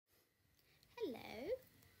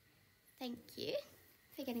thank you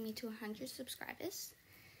for getting me to 100 subscribers.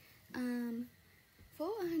 For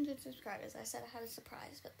 100 subscribers, I said I had a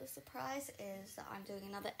surprise, but the surprise is that I'm doing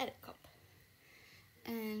another edit comp.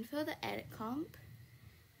 And for the edit comp,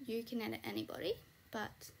 you can edit anybody,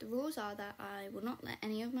 but the rules are that I will not let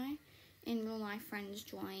any of my in real life friends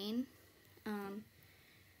join.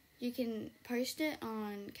 You can post it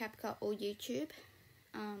on CapCut or YouTube,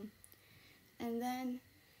 and then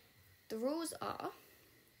the rules are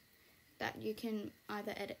that you can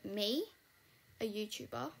either edit me, a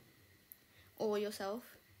YouTuber, or yourself.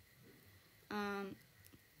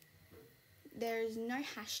 There is no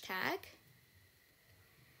hashtag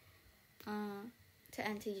to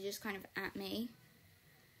enter. You just kind of at me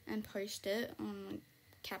and post it on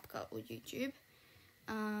CapCut or YouTube.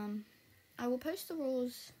 I will post the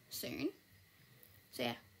rules soon. So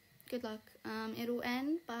yeah, good luck. It'll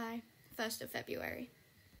end by 1st of February.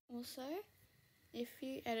 Also, if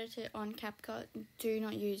you edit it on CapCut, do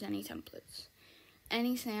not use any templates.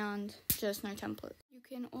 Any sound, just no templates. You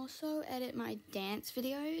can also edit my dance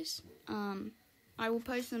videos. I will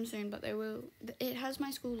post them soon, but it has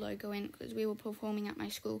my school logo in because we were performing at my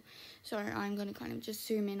school. So I'm going to kind of just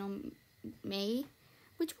zoom in on me,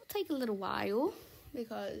 which will take a little while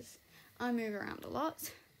because I move around a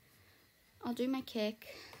lot. I'll do my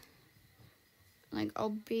kick.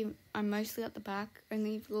 I'm mostly at the back,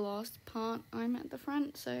 only for the last part I'm at the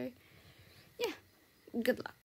front. So yeah, good luck.